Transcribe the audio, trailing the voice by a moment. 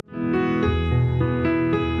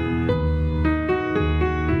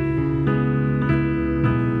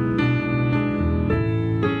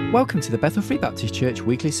Welcome to the Bethel Free Baptist Church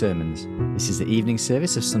weekly sermons. This is the evening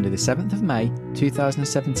service of Sunday the 7th of May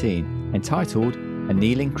 2017, entitled A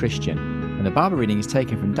Kneeling Christian, and the Bible reading is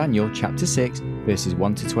taken from Daniel chapter 6 verses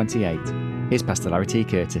 1 to 28. Here's Pastor Larry T.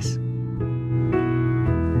 Curtis.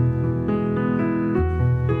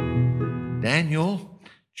 Daniel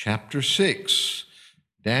chapter 6.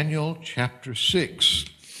 Daniel chapter 6.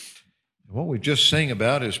 What we just sang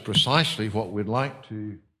about is precisely what we'd like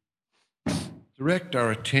to direct our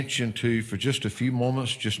attention to for just a few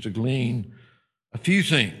moments, just to glean a few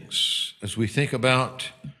things as we think about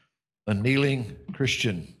a kneeling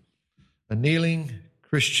Christian. A kneeling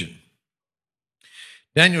Christian.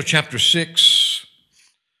 Daniel chapter 6.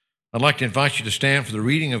 I'd like to invite you to stand for the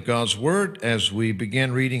reading of God's Word as we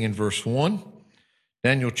begin reading in verse 1.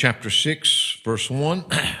 Daniel chapter 6, verse 1.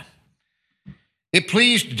 It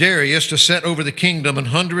pleased Darius to set over the kingdom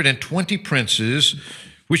 120 princes,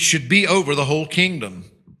 which should be over the whole kingdom.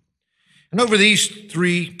 And over these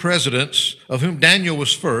 3 presidents, of whom Daniel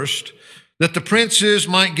was first, that the princes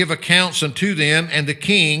might give accounts unto them, and the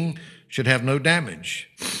king should have no damage.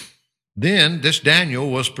 Then this Daniel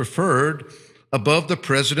was preferred above the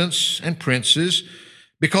presidents and princes,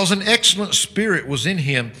 because an excellent spirit was in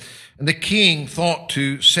him, and the king thought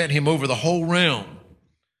to set him over the whole realm.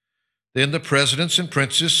 Then the presidents and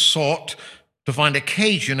princes sought to find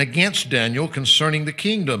occasion against Daniel concerning the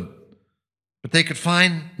kingdom, but they could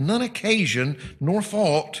find none occasion nor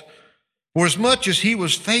fault, for as much as he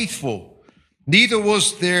was faithful, neither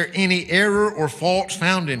was there any error or fault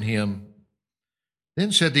found in him.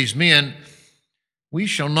 Then said these men, we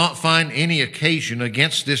shall not find any occasion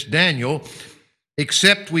against this Daniel,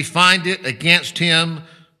 except we find it against him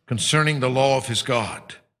concerning the law of his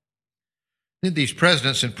God. Then these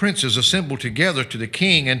presidents and princes assembled together to the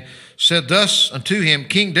king and said thus unto him,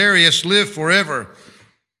 King Darius, live forever.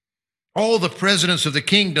 All the presidents of the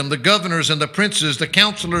kingdom, the governors and the princes, the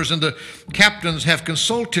counselors and the captains have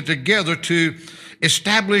consulted together to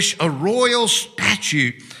establish a royal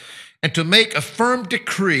statute and to make a firm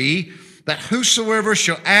decree that whosoever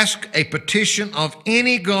shall ask a petition of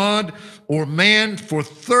any god or man for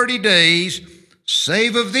 30 days,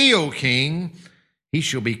 save of thee, O king, he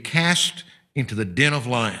shall be cast into the den of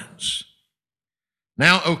lions.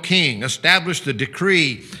 Now, O king, establish the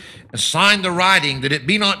decree and sign the writing, that it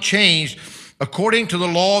be not changed, according to the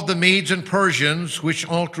law of the Medes and Persians, which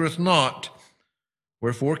altereth not.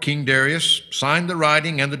 Wherefore King Darius signed the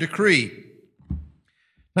writing and the decree.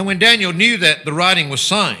 Now when Daniel knew that the writing was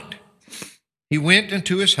signed, he went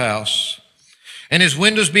into his house, and his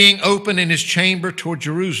windows being open in his chamber toward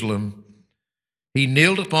Jerusalem, he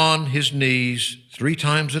kneeled upon his knees 3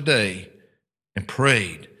 times a day, and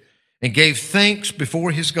prayed, and gave thanks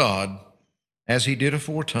before his God, as he did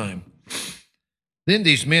aforetime. Then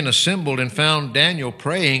these men assembled and found Daniel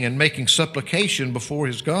praying and making supplication before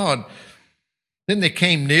his God. Then they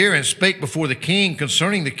came near and spake before the king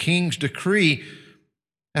concerning the king's decree.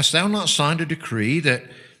 Hast thou not signed a decree that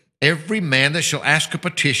every man that shall ask a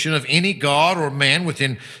petition of any god or man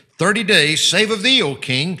within 30 days, save of thee, O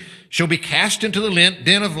king, shall be cast into the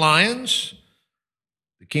den of lions?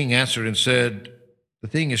 The king answered and said, the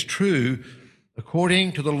thing is true,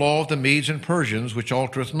 according to the law of the Medes and Persians, which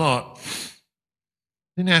altereth not.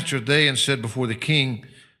 Then answered they and said before the king,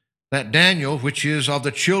 that Daniel, which is of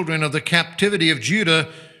the children of the captivity of Judah,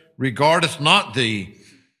 regardeth not thee,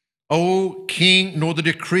 O king, nor the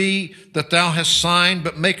decree that thou hast signed,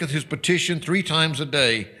 but maketh his petition 3 times a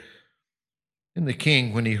day. And the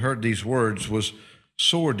king, when he heard these words, was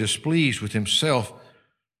sore displeased with himself,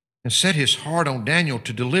 and set his heart on Daniel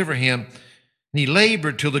to deliver him. And he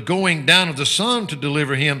labored till the going down of the sun to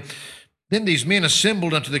deliver him. Then these men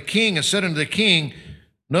assembled unto the king and said unto the king,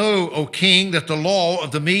 Know, O king, that the law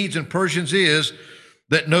of the Medes and Persians is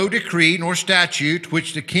that no decree nor statute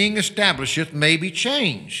which the king establisheth may be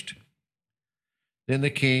changed. Then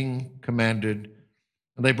the king commanded,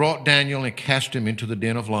 and they brought Daniel and cast him into the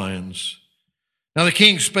den of lions. Now the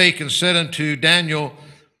king spake and said unto Daniel,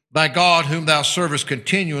 Thy God, whom thou servest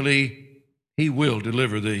continually, he will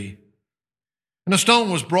deliver thee. And a stone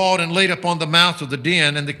was brought and laid upon the mouth of the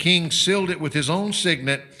den, and the king sealed it with his own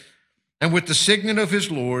signet and with the signet of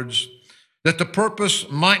his lords, that the purpose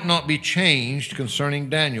might not be changed concerning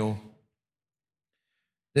Daniel.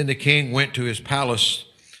 Then the king went to his palace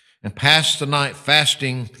and passed the night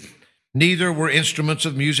fasting. Neither were instruments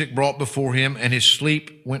of music brought before him, and his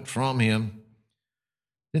sleep went from him.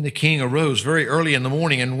 Then the king arose very early in the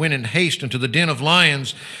morning and went in haste into the den of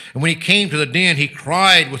lions. And when he came to the den, he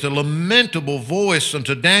cried with a lamentable voice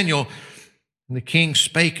unto Daniel. And the king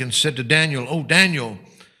spake and said to Daniel, O Daniel,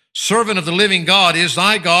 servant of the living God, is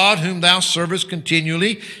thy God, whom thou servest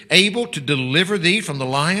continually, able to deliver thee from the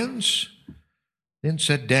lions? Then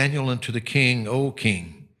said Daniel unto the king, O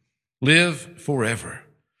king, live forever.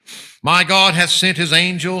 My God hath sent his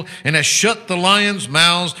angel, and hath shut the lions'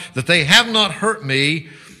 mouths, that they have not hurt me,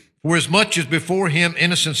 for as much as before him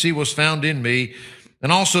innocency was found in me,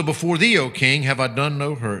 and also before thee, O king, have I done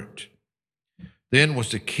no hurt. Then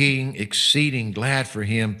was the king exceeding glad for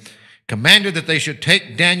him, commanded that they should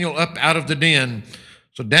take Daniel up out of the den.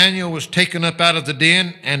 So Daniel was taken up out of the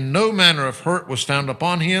den, and no manner of hurt was found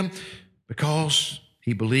upon him, because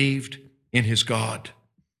he believed in his God.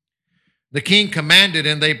 The king commanded,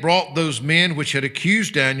 and they brought those men which had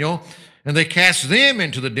accused Daniel, and they cast them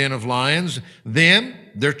into the den of lions, them,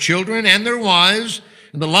 their children, and their wives.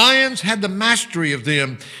 And the lions had the mastery of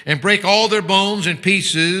them, and brake all their bones in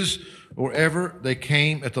pieces, or ever they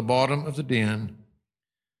came at the bottom of the den.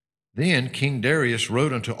 Then King Darius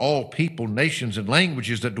wrote unto all people, nations, and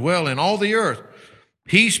languages that dwell in all the earth,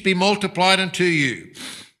 Peace be multiplied unto you.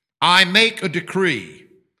 I make a decree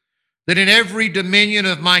that in every dominion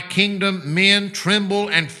of my kingdom men tremble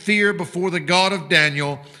and fear before the God of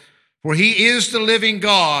Daniel, for he is the living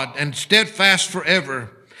God and steadfast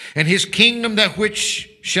forever, and his kingdom that which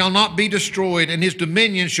shall not be destroyed, and his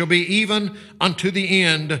dominion shall be even unto the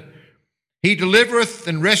end. He delivereth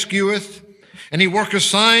and rescueth, and he worketh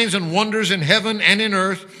signs and wonders in heaven and in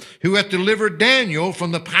earth, who hath delivered Daniel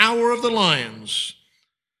from the power of the lions.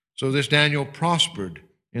 So this Daniel prospered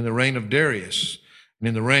in the reign of Darius and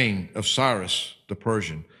in the reign of Cyrus the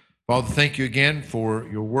Persian. Father, thank you again for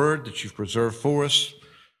your word that you've preserved for us.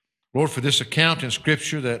 Lord, for this account in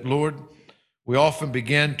Scripture that, Lord, we often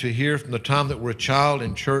begin to hear from the time that we're a child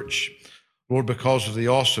in church, Lord, because of the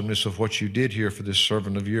awesomeness of what you did here for this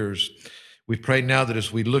servant of yours. We pray now that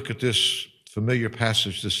as we look at this familiar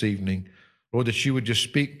passage this evening, Lord, that you would just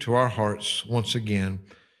speak to our hearts once again.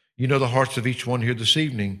 You know the hearts of each one here this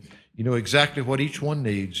evening. You know exactly what each one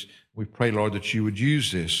needs. We pray, Lord, that you would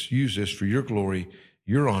use this for your glory,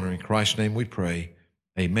 your honor. In Christ's name we pray.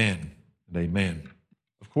 Amen and amen.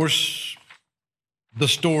 Of course, the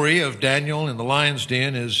story of Daniel in the lion's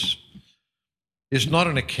den is not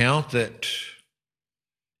an account that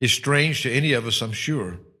is strange to any of us, I'm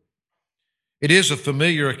sure. It is a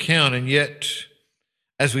familiar account, and yet,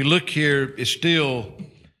 as we look here, it still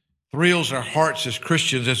thrills our hearts as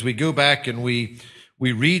Christians as we go back and we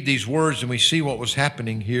read these words and we see what was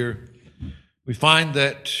happening here. We find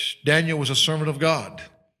that Daniel was a servant of God.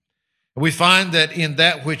 And we find that in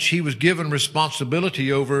that which he was given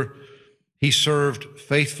responsibility over, he served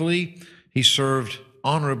faithfully, he served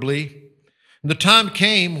honorably. And the time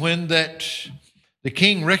came when the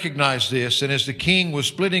king recognized this, and as the king was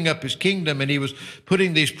splitting up his kingdom and he was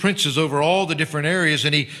putting these princes over all the different areas,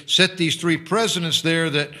 and he set these three presidents there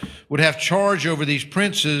that would have charge over these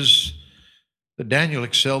princes, that Daniel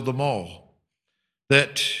excelled them all.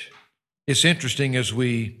 That it's interesting as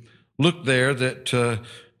we look there that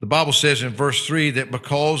the Bible says in verse 3 that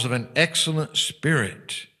because of an excellent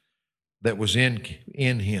spirit that was in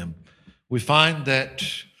him, we find that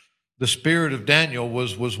the spirit of Daniel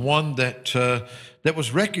was one that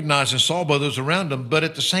was recognized and saw by those around him, but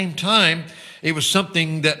at the same time, it was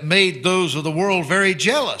something that made those of the world very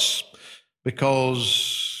jealous,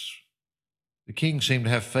 because the king seemed to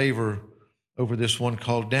have favor over this one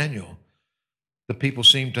called Daniel. The people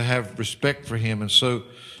seemed to have respect for him, and so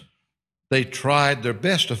they tried their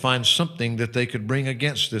best to find something that they could bring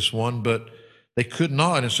against this one, but they could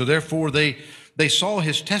not, and so therefore they saw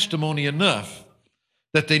his testimony enough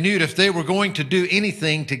that they knew that if they were going to do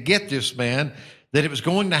anything to get this man, that it was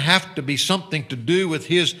going to have to be something to do with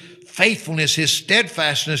his faithfulness, his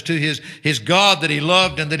steadfastness to his God that he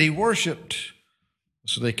loved and that he worshiped.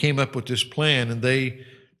 So they came up with this plan, and they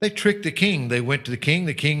tricked the king. They went to the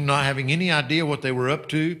king not having any idea what they were up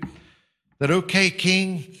to, that, okay,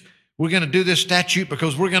 king, we're going to do this statute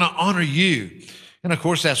because we're going to honor you. And of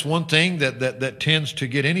course, that's one thing that tends to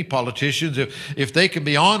get any politicians, if they can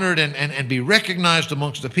be honored and be recognized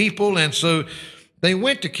amongst the people. And so they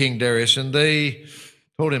went to King Darius and they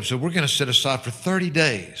told him, so we're going to set aside for 30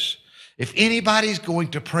 days. If anybody's going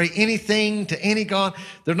to pray anything to any god,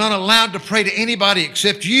 they're not allowed to pray to anybody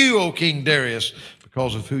except you, O King Darius,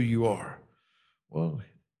 because of who you are. Well,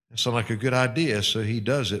 that sounds like a good idea, so he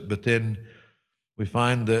does it. But then we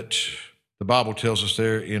find that the Bible tells us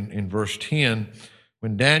there in verse 10,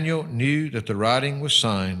 when Daniel knew that the writing was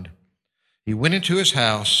signed, he went into his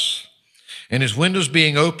house, and his windows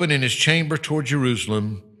being open in his chamber toward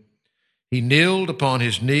Jerusalem, he kneeled upon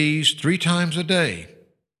his knees 3 times a day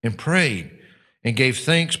and prayed and gave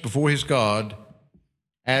thanks before his God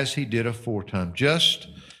as he did aforetime, just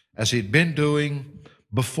as he'd been doing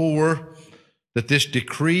before that this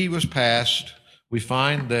decree was passed, we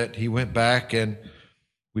find that he went back and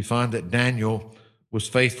we find that Daniel was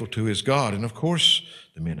faithful to his God. And of course,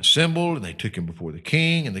 the men assembled and they took him before the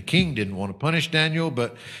king, and the king didn't want to punish Daniel,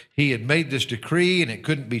 but he had made this decree and it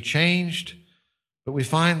couldn't be changed. But we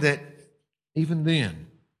find that even then,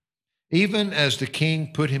 even as the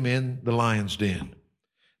king put him in the lion's den,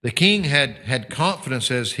 the king had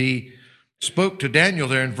confidence as he spoke to Daniel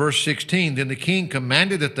there in verse 16. Then the king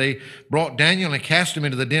commanded that they brought Daniel and cast him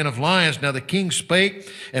into the den of lions. Now the king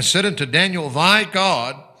spake and said unto Daniel, Thy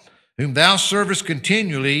God, whom thou servest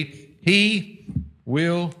continually, he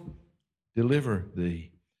will deliver thee.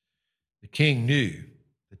 The king knew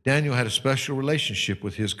that Daniel had a special relationship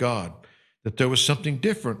with his God, that there was something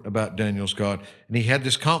different about Daniel's God, and he had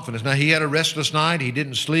this confidence. Now, he had a restless night. He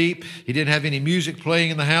didn't sleep. He didn't have any music playing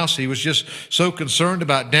in the house. He was just so concerned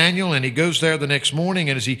about Daniel, and he goes there the next morning,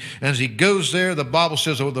 and as he goes there, the Bible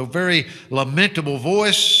says with a very lamentable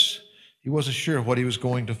voice, he wasn't sure what he was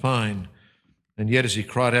going to find. And yet as he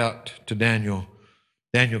cried out to Daniel,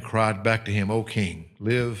 Daniel cried back to him, O king,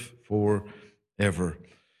 live forever.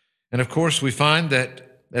 And of course, we find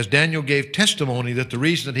that as Daniel gave testimony that the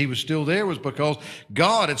reason that he was still there was because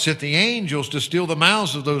God had sent the angels to steal the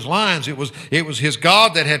mouths of those lions. It was his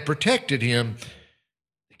God that had protected him.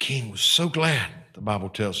 The king was so glad, the Bible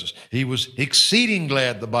tells us. He was exceeding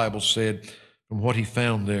glad, the Bible said, from what he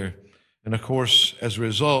found there. And of course, as a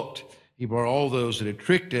result, he brought all those that had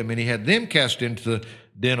tricked him, and he had them cast into the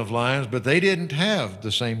den of lions, but they didn't have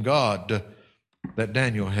the same God that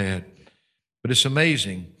Daniel had. But it's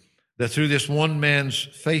amazing that through this one man's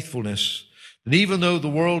faithfulness, that even though the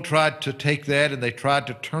world tried to take that and they tried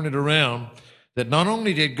to turn it around, that not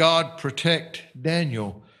only did God protect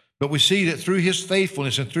Daniel, but we see that through his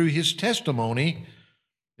faithfulness and through his testimony,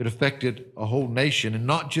 it affected a whole nation, and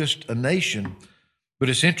not just a nation. But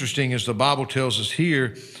it's interesting, as the Bible tells us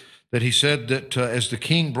here, that he said that as the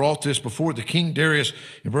king brought this before the King Darius,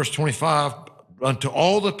 in verse 25, unto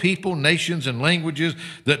all the people, nations, and languages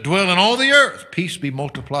that dwell in all the earth, peace be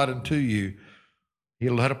multiplied unto you. He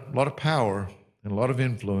had a lot of power and a lot of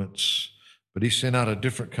influence, but he sent out a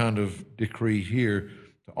different kind of decree here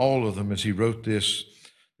to all of them as he wrote this,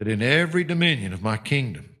 that in every dominion of my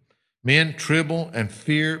kingdom, men tremble and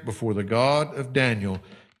fear before the God of Daniel.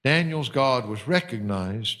 Daniel's God was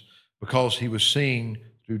recognized because he was seen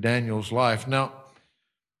through Daniel's life. Now,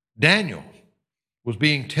 Daniel was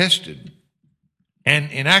being tested.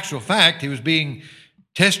 And in actual fact, he was being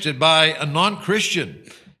tested by a non-Christian.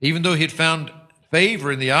 Even though he had found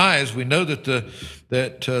favor in the eyes, we know that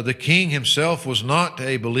the king himself was not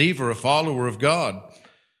a believer, a follower of God.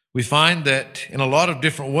 We find that in a lot of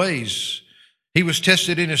different ways. He was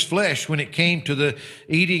tested in his flesh when it came to the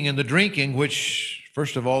eating and the drinking, which,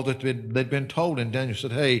 first of all, they'd been told. And Daniel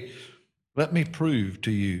said, hey, let me prove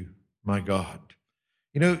to you, my God.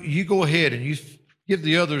 You know, you go ahead and you give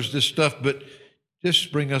the others this stuff, but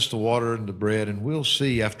just bring us the water and the bread, and we'll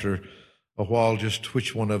see after a while just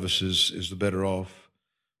which one of us is the better off.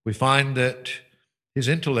 We find that his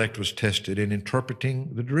intellect was tested in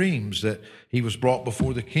interpreting the dreams that he was brought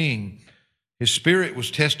before the king. His spirit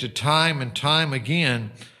was tested time and time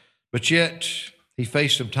again, but yet he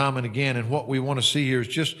faced them time and again. And what we want to see here is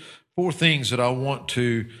just 4 things that I want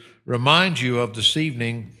to remind you of this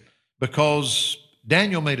evening, because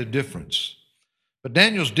Daniel made a difference. But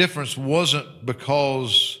Daniel's difference wasn't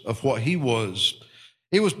because of what he was.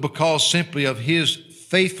 It was because simply of his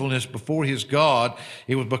faithfulness before his God.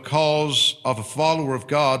 It was because of a follower of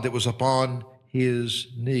God that was upon his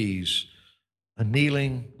knees. A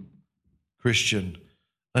kneeling Christian.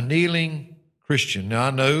 A kneeling Christian. Now,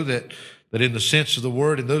 I know that in the sense of the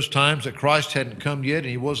word, in those times that Christ hadn't come yet,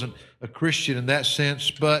 and he wasn't a Christian in that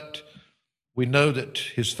sense, but we know that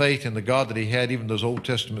his faith in the God that he had, even those Old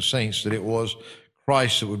Testament saints, that it was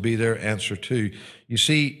Christ that would be their answer to. You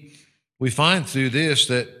see, we find through this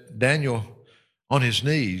that Daniel, on his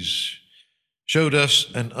knees, showed us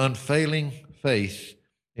an unfailing faith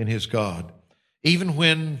in his God. Even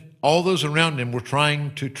when all those around him were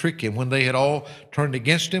trying to trick him, when they had all turned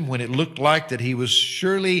against him, when it looked like that he was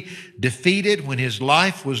surely defeated, when his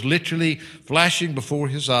life was literally flashing before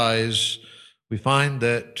his eyes, we find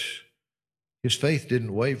that his faith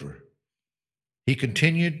didn't waver. He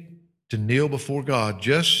continued to kneel before God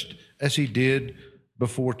just as he did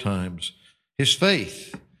before times. His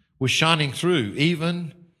faith was shining through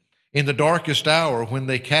even in the darkest hour when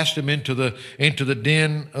they cast him into the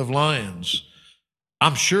den of lions.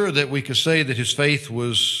 I'm sure that we could say that his faith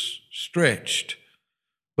was stretched,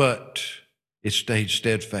 but it stayed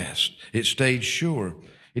steadfast. It stayed sure.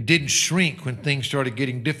 It didn't shrink when things started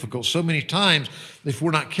getting difficult. So many times, if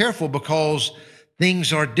we're not careful, because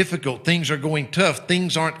things are difficult, things are going tough,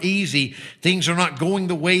 things aren't easy, things are not going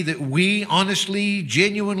the way that we honestly,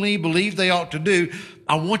 genuinely believe they ought to do,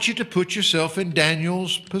 I want you to put yourself in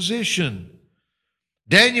Daniel's position.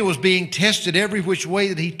 Daniel was being tested every which way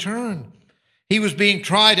that he turned. He was being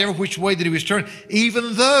tried every which way that he was turned,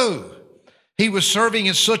 even though he was serving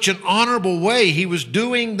in such an honorable way. He was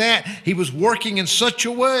doing that. He was working in such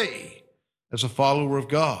a way as a follower of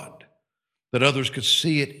God that others could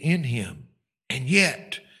see it in him. And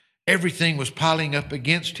yet, everything was piling up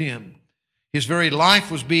against him. His very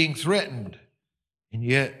life was being threatened. And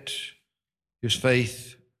yet, his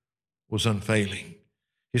faith was unfailing.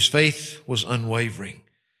 His faith was unwavering.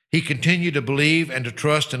 He continued to believe and to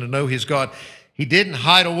trust and to know his God. He didn't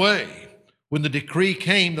hide away. When the decree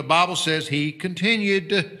came, the Bible says he continued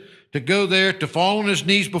to go there, to fall on his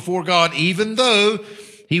knees before God, even though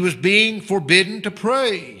he was being forbidden to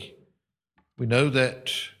pray. We know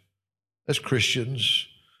that as Christians,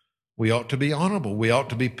 we ought to be honorable. We ought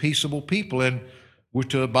to be peaceable people, and we're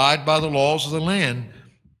to abide by the laws of the land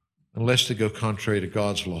unless they go contrary to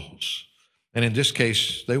God's laws. And in this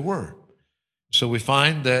case, they were. So we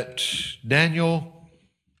find that Daniel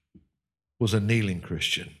was a kneeling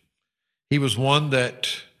Christian. He was one that,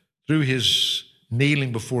 through his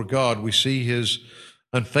kneeling before God, we see his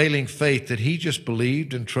unfailing faith that he just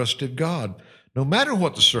believed and trusted God. No matter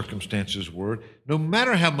what the circumstances were, no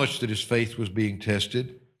matter how much that his faith was being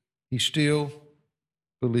tested, he still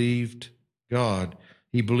believed God.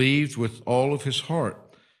 He believed with all of his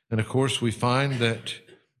heart. And of course, we find that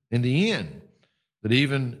in the end, that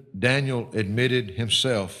even Daniel admitted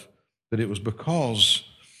himself that it was because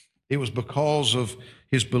of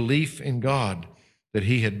his belief in God that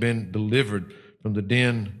he had been delivered from the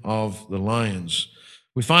den of the lions.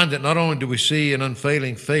 We find that not only do we see an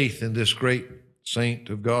unfailing faith in this great saint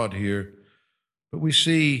of God here, but we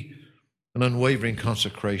see an unwavering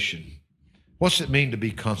consecration. What's it mean to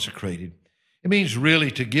be consecrated? It means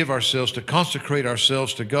really to give ourselves, to consecrate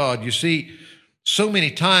ourselves to God. You see, so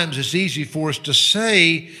many times it's easy for us to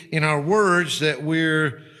say in our words that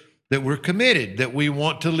we're committed, that we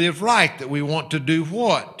want to live right, that we want to do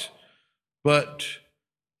what? But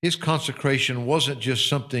his consecration wasn't just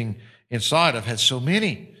something inside. I've had so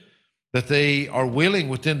many that they are willing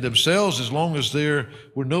within themselves, as long as they're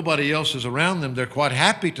where nobody else is around them, they're quite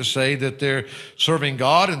happy to say that they're serving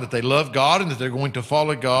God and that they love God and that they're going to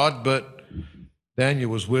follow God. But Daniel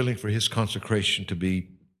was willing for his consecration to be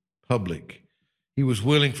public. He was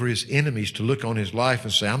willing for his enemies to look on his life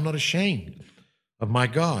and say, I'm not ashamed of my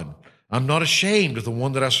God. I'm not ashamed of the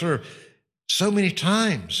one that I serve. So many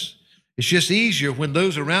times, it's just easier when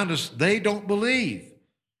those around us, they don't believe.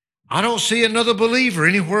 I don't see another believer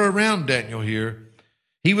anywhere around Daniel here.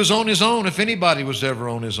 He was on his own, if anybody was ever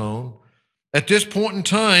on his own. At this point in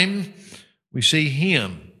time, we see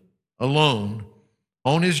him alone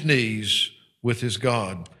on his knees with his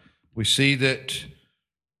God. We see that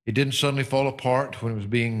it didn't suddenly fall apart when it was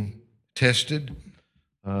being tested.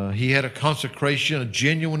 He had a consecration, a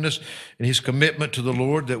genuineness in his commitment to the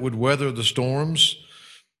Lord that would weather the storms.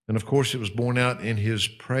 And of course, it was borne out in his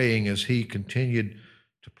praying as he continued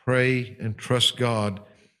to pray and trust God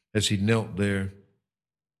as he knelt there.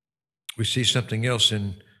 We see something else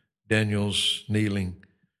in Daniel's kneeling.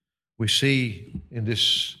 We see in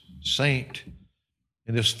this saint,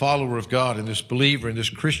 in this follower of God, in this believer, in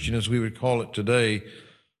this Christian, as we would call it today,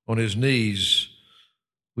 on his knees,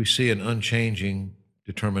 we see an unchanging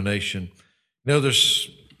determination. You know, there's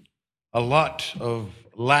a lot of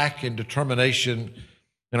lack in determination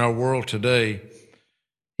in our world today.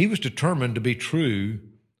 He was determined to be true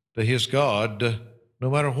to his God no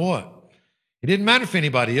matter what. It didn't matter if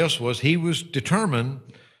anybody else was. He was determined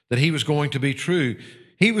that he was going to be true.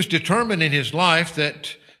 He was determined in his life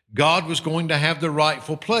that God was going to have the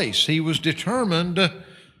rightful place. He was determined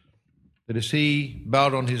that as he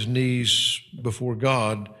bowed on his knees before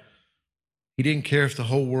God, he didn't care if the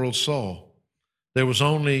whole world saw. There was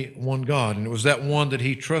only one God, and it was that one that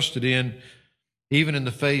he trusted in, even in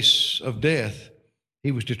the face of death.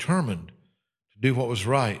 He was determined to do what was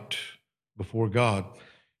right before God.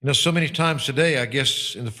 You know, so many times today, I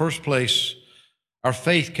guess, in the first place, our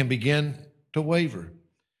faith can begin to waver.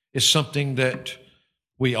 It's something that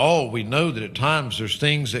we know that at times there's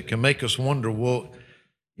things that can make us wonder, well,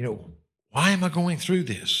 you know, why am I going through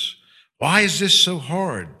this? Why is this so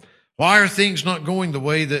hard? Why are things not going the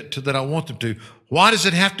way that I want them to? Why does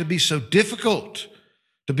it have to be so difficult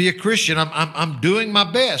to be a Christian? I'm doing my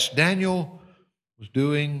best. Daniel was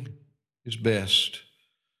doing his best.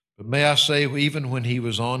 But may I say, even when he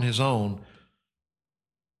was on his own,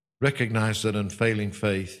 recognized that unfailing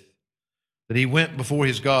faith, that he went before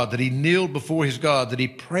his God, that he kneeled before his God, that he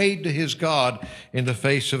prayed to his God in the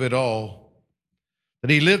face of it all,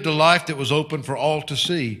 that he lived a life that was open for all to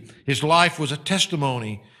see. His life was a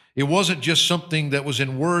testimony. It wasn't just something that was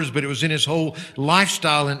in words, but it was in his whole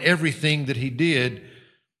lifestyle and everything that he did.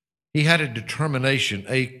 He had a determination,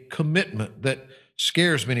 a commitment that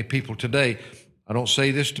scares many people today. I don't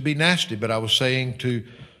say this to be nasty, but I was saying to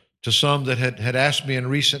some that had asked me in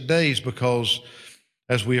recent days, because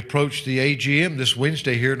as we approach the AGM this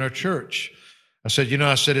Wednesday here in our church, I said,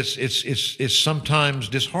 it's sometimes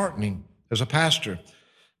disheartening as a pastor,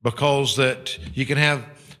 because that you can have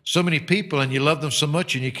so many people and you love them so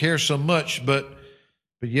much and you care so much, but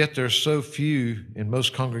yet there are so few in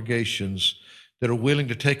most congregations that are willing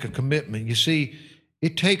to take a commitment. You see,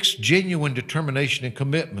 it takes genuine determination and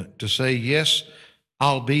commitment to say, yes,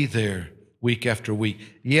 I'll be there week after week.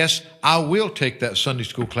 Yes, I will take that Sunday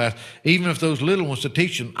school class. Even if those little ones to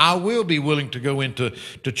teach them, I will be willing to go into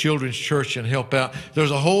children's church and help out. There's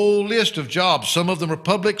a whole list of jobs. Some of them are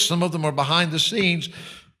public, some of them are behind the scenes,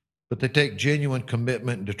 but they take genuine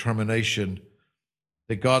commitment and determination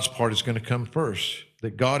that God's part is going to come first,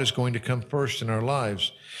 that God is going to come first in our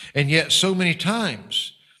lives. And yet so many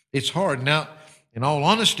times it's hard. Now, in all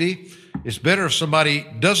honesty, it's better if somebody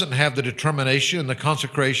doesn't have the determination and the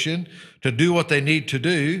consecration to do what they need to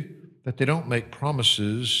do, that they don't make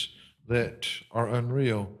promises that are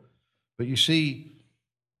unreal. But you see,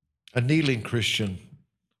 a kneeling Christian,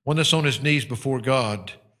 one that's on his knees before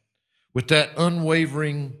God, with that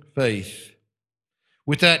unwavering faith,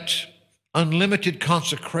 with that unlimited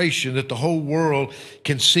consecration that the whole world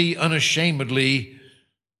can see unashamedly,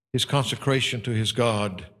 his consecration to his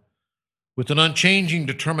God, with an unchanging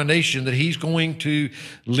determination that he's going to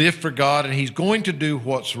live for God and he's going to do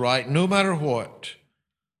what's right no matter what.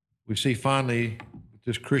 We see finally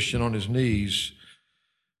this Christian on his knees,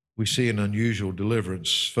 we see an unusual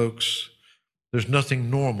deliverance. Folks, there's nothing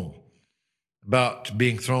normal about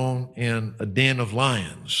being thrown in a den of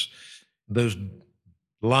lions, those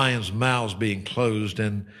lions' mouths being closed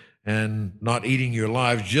and not eating your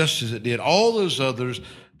lives, just as it did all those others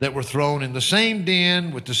that were thrown in the same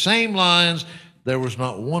den with the same lions. There was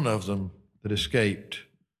not one of them that escaped,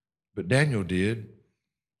 but Daniel did.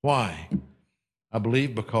 Why? I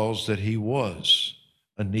believe because that he was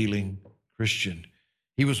a kneeling Christian.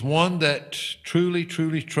 He was one that truly,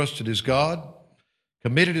 truly trusted his God,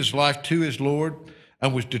 committed his life to his Lord,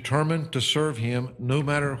 and was determined to serve him no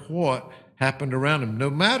matter what happened around him, no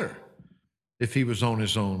matter if he was on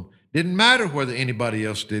his own. Didn't matter whether anybody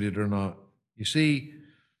else did it or not. You see,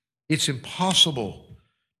 it's impossible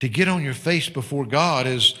to get on your face before God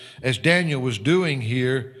as Daniel was doing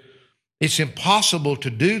here. It's impossible to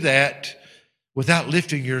do that without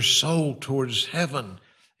lifting your soul towards heaven.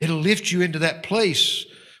 It'll lift you into that place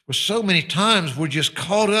where so many times we're just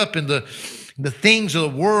caught up in the things of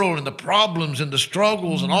the world and the problems and the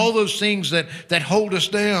struggles and all those things that hold us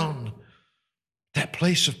down. That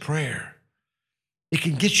place of prayer, it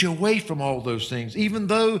can get you away from all those things. Even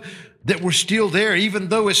though that we're still there, even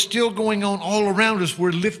though it's still going on all around us,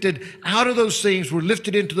 we're lifted out of those things. We're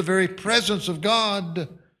lifted into the very presence of God.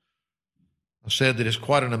 I said that it's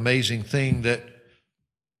quite an amazing thing that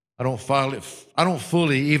I don't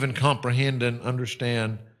fully even comprehend and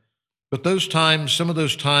understand. But those times, some of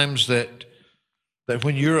those times that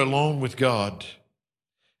when you're alone with God,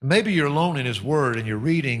 maybe you're alone in His Word and you're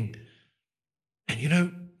reading,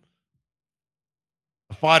 and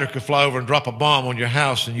a fighter could fly over and drop a bomb on your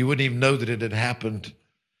house and you wouldn't even know that it had happened.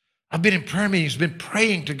 I've been in prayer meetings, been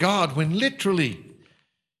praying to God when literally,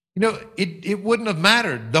 it wouldn't have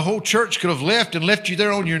mattered. The whole church could have left and left you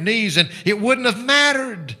there on your knees, and it wouldn't have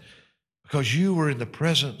mattered because you were in the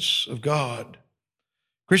presence of God.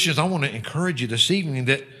 Christians, I want to encourage you this evening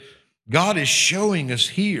that God is showing us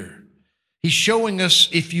here. He's showing us,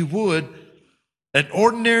 if you would, an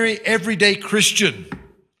ordinary, everyday Christian,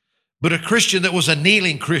 but a Christian that was a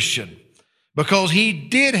kneeling Christian, because he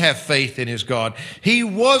did have faith in his God. He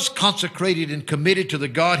was consecrated and committed to the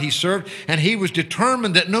God he served, and he was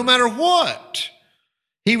determined that no matter what,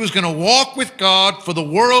 he was going to walk with God for the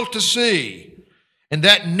world to see. And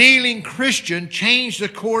that kneeling Christian changed the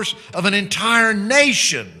course of an entire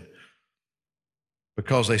nation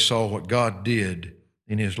because they saw what God did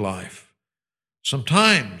in his life.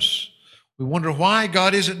 Sometimes we wonder why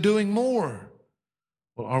God isn't doing more.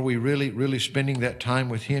 Well, are we really, really spending that time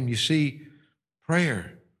with Him? You see,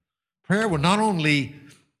 prayer will not only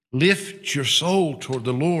lift your soul toward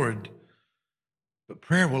the Lord, but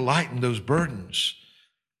prayer will lighten those burdens.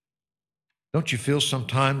 Don't you feel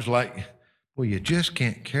sometimes like, well, you just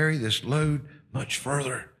can't carry this load much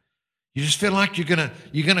further? You just feel like you're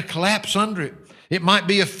gonna collapse under it. It might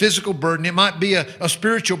be a physical burden. It might be a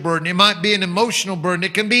spiritual burden. It might be an emotional burden.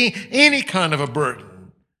 It can be any kind of a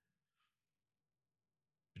burden.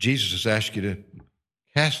 Jesus has asked you to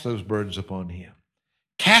cast those burdens upon Him.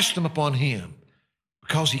 Cast them upon Him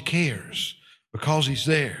because He cares, because He's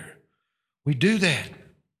there. We do that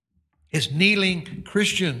as kneeling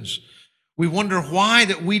Christians. We wonder why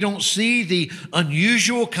that we don't see the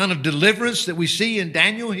unusual kind of deliverance that we see in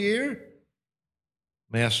Daniel here.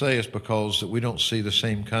 May I say it's because that we don't see the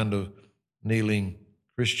same kind of kneeling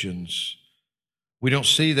Christians. We don't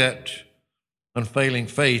see that unfailing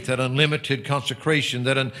faith, that unlimited consecration,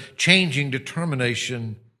 that unchanging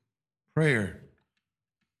determination. Prayer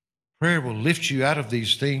will lift you out of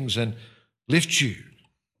these things and lift you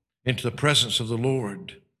into the presence of the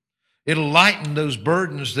Lord. It'll lighten those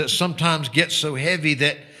burdens that sometimes get so heavy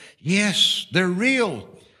that, yes, they're real.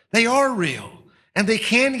 They are real. And they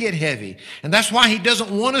can get heavy. And that's why He doesn't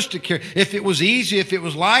want us to carry. If it was easy, if it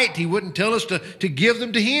was light, He wouldn't tell us to give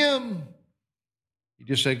them to Him. He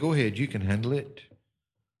just say, go ahead, you can handle it.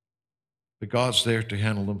 But God's there to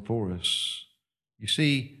handle them for us. You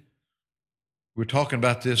see, we're talking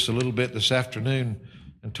about this a little bit this afternoon,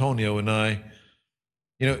 Antonio and I.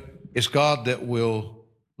 You know, it's God that will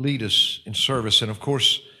lead us in service. And of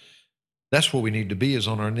course, that's where we need to be, is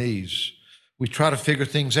on our knees. We try to figure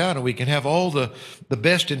things out, and we can have all the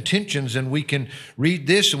best intentions, and we can read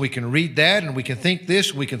this and we can read that, and we can think this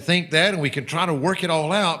and we can think that, and we can try to work it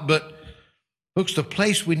all out. But folks, the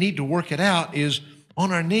place we need to work it out is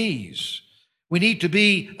on our knees. We need to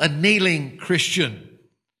be a kneeling Christian.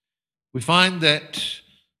 We find that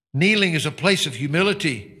kneeling is a place of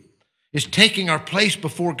humility. It's taking our place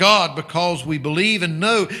before God because we believe and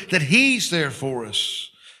know that He's there for us.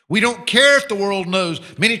 We don't care if the world knows.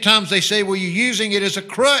 Many times they say, well, you're using it as a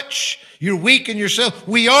crutch. You're weak in yourself.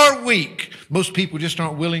 We are weak. Most people just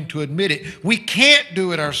aren't willing to admit it. We can't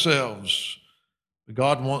do it ourselves. But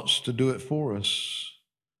God wants to do it for us.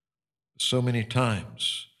 So many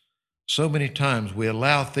times we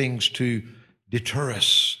allow things to deter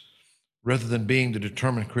us rather than being the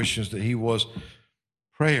determined Christians that He was.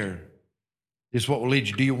 Prayer is what will lead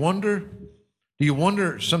you. Do you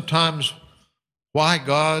wonder sometimes why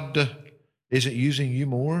God isn't using you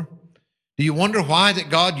more? Do you wonder why that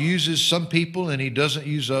God uses some people and He doesn't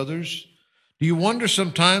use others? Do you wonder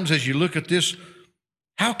sometimes as you look at this,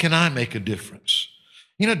 how can I make a difference?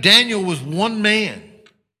 You know, Daniel was one man.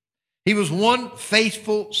 He was one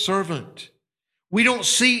faithful servant. We don't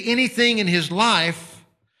see anything in his life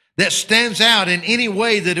that stands out in any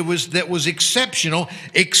way that was exceptional,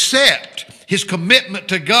 except his commitment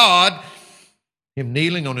to God, him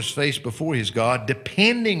kneeling on his face before his God,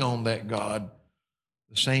 depending on that God,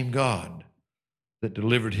 the same God that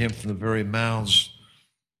delivered him from the very mouths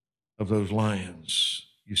of those lions.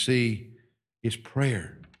 You see, it's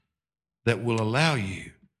prayer that will allow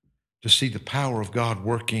you to see the power of God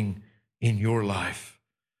working in your life.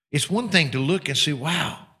 It's one thing to look and see,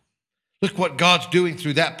 wow, look what God's doing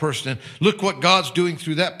through that person. Look what God's doing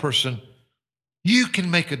through that person. You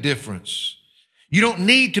can make a difference. You don't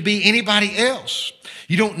need to be anybody else.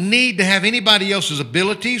 You don't need to have anybody else's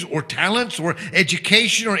abilities or talents or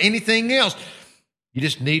education or anything else. You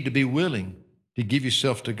just need to be willing to give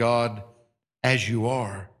yourself to God as you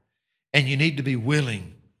are. And you need to be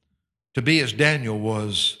willing to be, as Daniel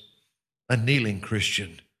was, a kneeling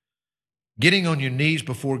Christian. Getting on your knees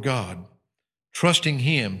before God, trusting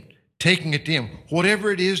Him, taking it to Him,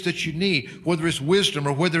 whatever it is that you need, whether it's wisdom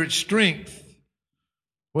or whether it's strength,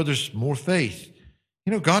 whether it's more faith.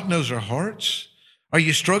 You know, God knows our hearts. Are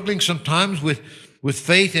you struggling sometimes with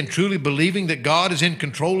faith and truly believing that God is in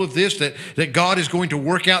control of this, that God is going to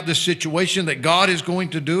work out this situation, that God is going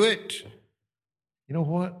to do it? You know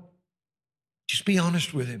what? Just be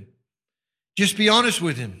honest with Him. Just be honest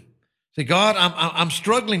with Him. Say, God, I'm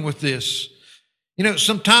struggling with this. You know,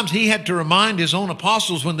 sometimes He had to remind His own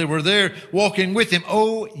apostles when they were there walking with Him,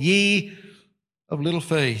 "O ye of little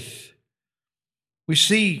faith." We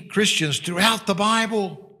see Christians throughout the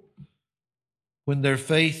Bible, when their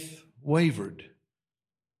faith wavered,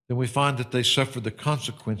 then we find that they suffered the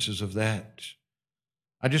consequences of that.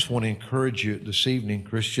 I just want to encourage you this evening,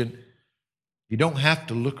 Christian. You don't have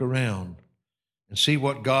to look around and see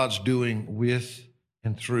what God's doing with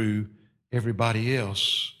and through everybody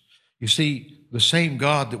else. You see, the same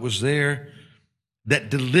God that was there that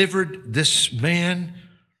delivered this man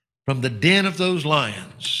from the den of those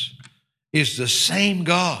lions is the same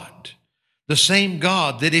God The same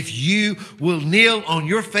God that if you will kneel on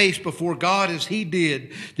your face before God as He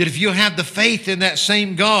did, that if you'll have the faith in that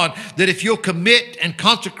same God, that if you'll commit and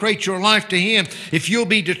consecrate your life to Him, if you'll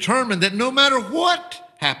be determined that no matter what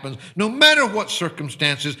happens, no matter what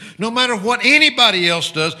circumstances, no matter what anybody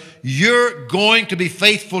else does, you're going to be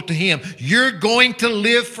faithful to Him. You're going to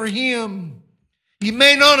live for Him. You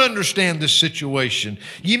may not understand this situation.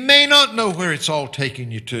 You may not know where it's all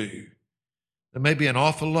taking you to. There may be an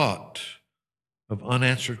awful lot of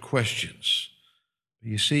unanswered questions.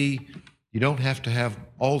 You see, you don't have to have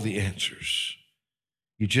all the answers.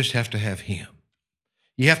 You just have to have Him.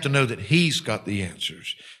 You have to know that He's got the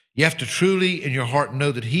answers. You have to truly in your heart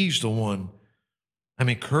know that He's the one. I'm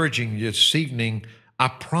encouraging you this evening. I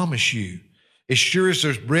promise you, as sure as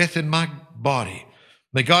there's breath in my body,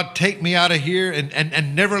 may God take me out of here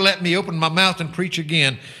and never let me open my mouth and preach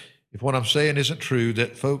again if what I'm saying isn't true,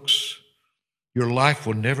 that folks, your life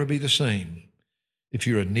will never be the same. If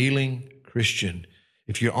you're a kneeling Christian,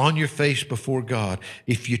 if you're on your face before God,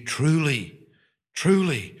 if you truly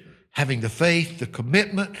having the faith, the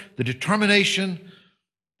commitment, the determination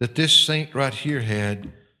that this saint right here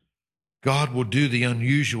had, God will do the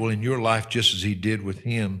unusual in your life just as He did with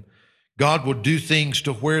him. God will do things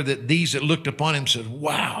to where that these that looked upon him said,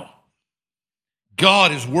 wow,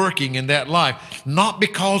 God is working in that life, not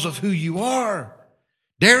because of who you are.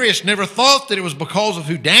 Darius never thought that it was because of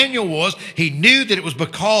who Daniel was. He knew that it was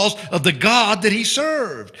because of the God that he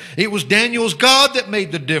served. It was Daniel's God that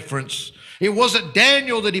made the difference. It wasn't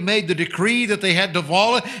Daniel that he made the decree that they had to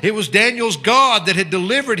follow. It was Daniel's God that had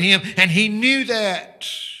delivered him, and he knew that.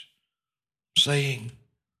 Saying,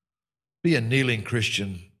 be a kneeling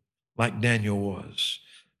Christian like Daniel was.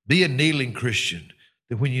 Be a kneeling Christian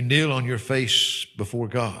that when you kneel on your face before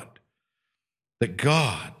God, that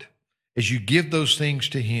God, as you give those things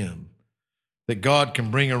to Him, that God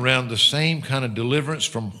can bring around the same kind of deliverance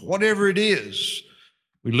from whatever it is.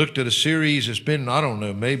 We looked at a series, it's been, I don't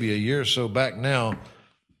know, maybe a year or so back now,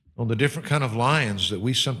 on the different kind of lions that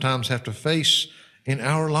we sometimes have to face in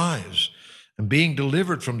our lives and being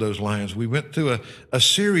delivered from those lions. We went through a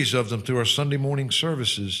series of them through our Sunday morning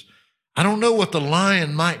services. I don't know what the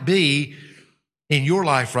lion might be in your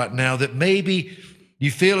life right now that maybe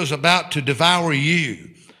you feel is about to devour you,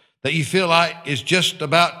 that you feel like is just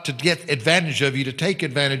about to get advantage of you, to take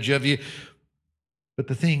advantage of you. But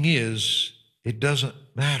the thing is, it doesn't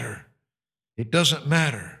matter. It doesn't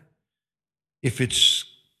matter if it's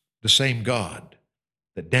the same God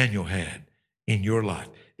that Daniel had in your life.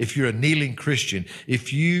 If you're a kneeling Christian,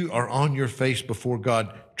 if you are on your face before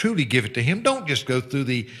God, truly give it to Him. Don't just go through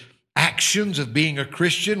the actions of being a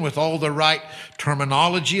Christian with all the right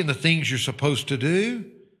terminology and the things you're supposed to do.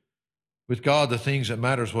 With God, the things that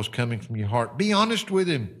matter is what's coming from your heart. Be honest with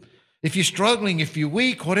Him. If you're struggling, if you're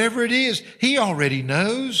weak, whatever it is, He already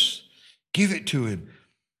knows. Give it to Him.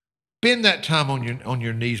 Spend that time on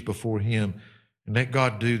your knees before Him and let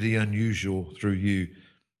God do the unusual through you.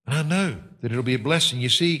 And I know that it'll be a blessing. You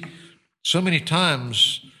see, so many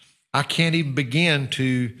times I can't begin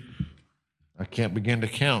to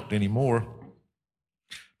count anymore.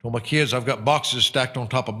 I told my kids I've got boxes stacked on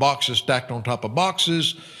top of boxes, stacked on top of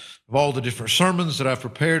boxes of all the different sermons that I've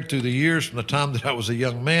prepared through the years from the time that I was a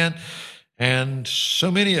young man. And so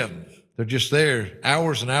many of them, they're just there,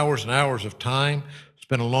 hours and hours and hours of time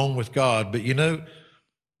spent alone with God. But you know,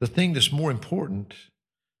 the thing that's more important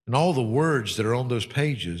than all the words that are on those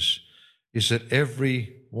pages is that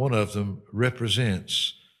every one of them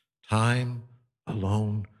represents time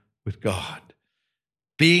alone with God.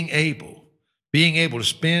 Being able to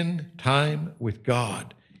spend time with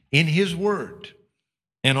God in His Word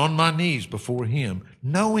and on my knees before Him,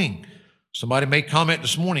 knowing. Somebody may comment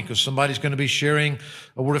this morning because somebody's going to be sharing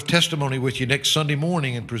a word of testimony with you next Sunday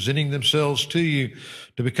morning and presenting themselves to you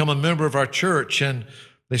to become a member of our church. And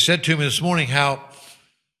they said to me this morning how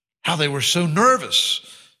they were so nervous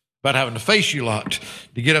about having to face you lot,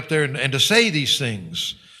 to get up there and to say these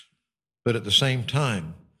things. But at the same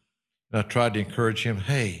time, I tried to encourage him,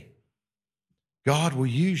 hey, God will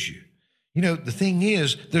use you. You know, the thing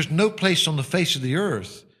is, there's no place on the face of the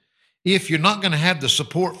earth, if you're not going to have the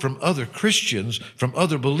support from other Christians, from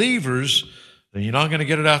other believers, then you're not going to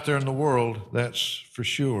get it out there in the world, that's for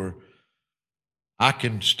sure. I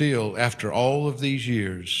can still, after all of these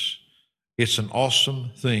years, it's an awesome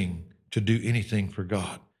thing to do anything for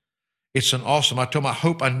God. It's an awesome, I told him, I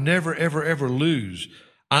hope I never, ever, ever lose.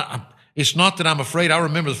 It's not that I'm afraid. I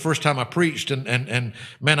remember the first time I preached and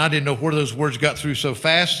man, I didn't know where those words got through so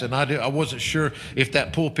fast. And I wasn't sure if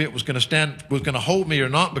that pulpit was going to hold me or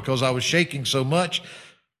not because I was shaking so much.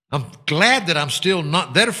 I'm glad that I'm still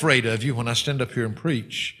not that afraid of you when I stand up here and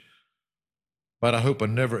preach. But I hope I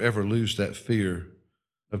never, ever lose that fear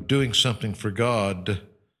of doing something for God,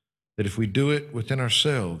 that if we do it within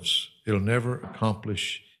ourselves, it'll never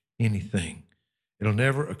accomplish anything. It'll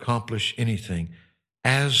never accomplish anything.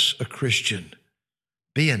 As a Christian,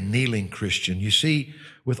 be a kneeling Christian. You see,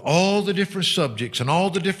 with all the different subjects and all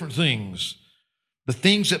the different things, the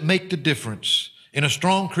things that make the difference in a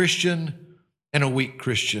strong Christian and a weak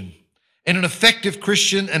Christian, in an effective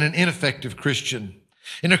Christian and an ineffective Christian,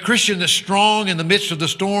 in a Christian that's strong in the midst of the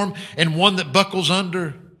storm and one that buckles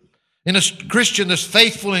under, in a Christian that's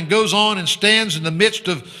faithful and goes on and stands in the midst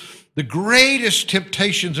of the greatest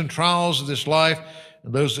temptations and trials of this life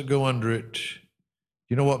and those that go under it.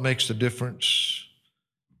 You know what makes the difference?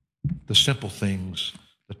 The simple things,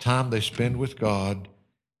 the time they spend with God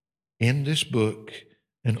in this book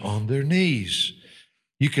and on their knees.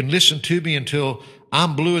 You can listen to me until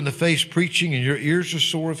I'm blue in the face preaching and your ears are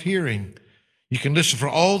sore of hearing. You can listen for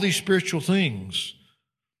all these spiritual things,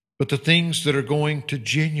 but the things that are going to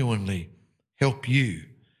genuinely help you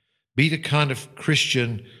be the kind of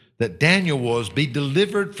Christian that Daniel was, be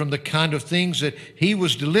delivered from the kind of things that he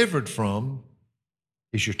was delivered from,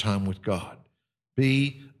 is your time with God.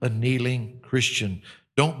 Be a kneeling Christian.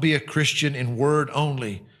 Don't be a Christian in word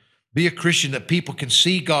only. Be a Christian that people can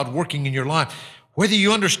see God working in your life, whether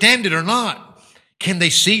you understand it or not. Can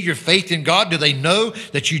they see your faith in God? Do they know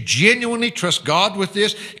that you genuinely trust God with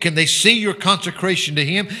this? Can they see your consecration to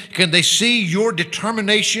Him? Can they see your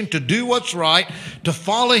determination to do what's right, to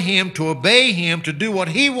follow Him, to obey Him, to do what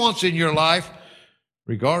He wants in your life,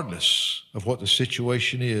 regardless of what the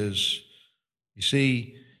situation is? You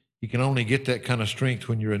see, you can only get that kind of strength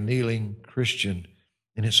when you're a kneeling Christian,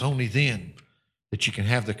 and it's only then that you can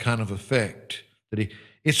have the kind of effect that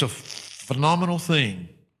it's a phenomenal thing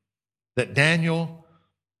that Daniel,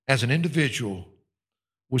 as an individual,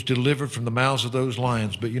 was delivered from the mouths of those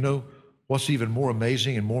lions. But you know what's even more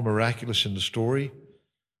amazing and more miraculous in the story?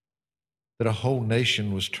 That a whole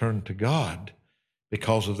nation was turned to God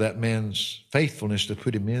because of that man's faithfulness to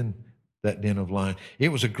put him in that den of lions. It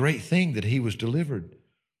was a great thing that he was delivered.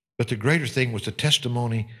 But the greater thing was the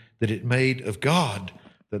testimony that it made of God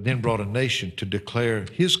that then brought a nation to declare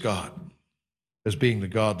His God as being the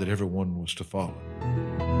God that everyone was to follow.